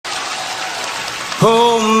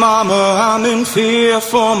Oh mama, I'm in fear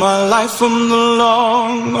for my life from the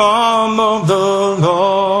long arm of the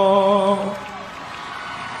law.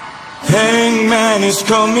 Hangman is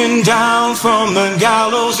coming down from the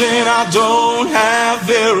gallows and I don't have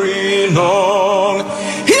very long.